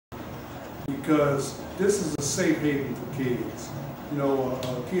because this is a safe haven for kids. You know,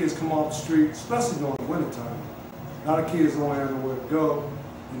 kids come off the street, especially during the wintertime. A lot of kids don't have nowhere to go.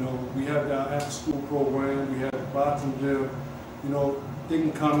 You know, we have the after-school program, we have the boxing gym. You know, they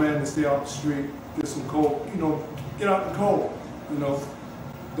can come in and stay off the street, get some cold, you know, get out the cold. You know,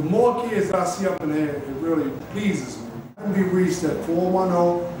 the more kids I see up in there, it really pleases me. I can be reached at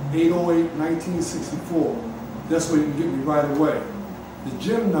 410-808-1964. That's where you can get me right away. The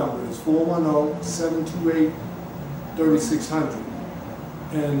gym number is 410-728-3600.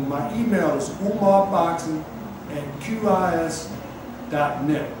 And my email is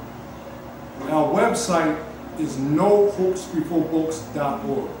umarboxing@qis.net. Our website is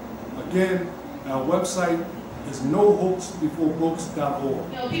nohopesbeforebooks.org. Again, our website is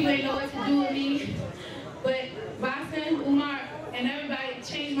nohopesbeforebooks.org. You know, people ain't know what to do with me, but boxing, Umar, and everybody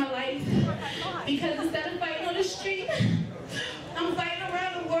changed my life. Because instead of fighting on the street, I'm fighting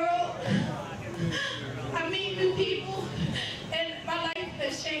around the world. I meet new people, and my life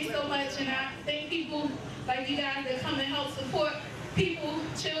has changed so much, and I thank people like you guys that come and help support people,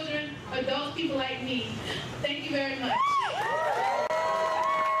 children, adults, people like me. Thank you very much.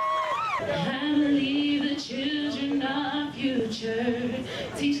 I believe the children are future.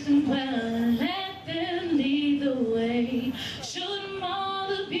 Teach them well and let them lead the way. Show them all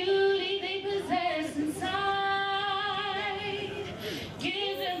the beauty they possess inside.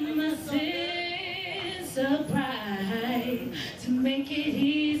 Give them a sense of pride to make it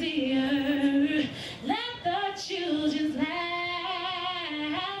easy.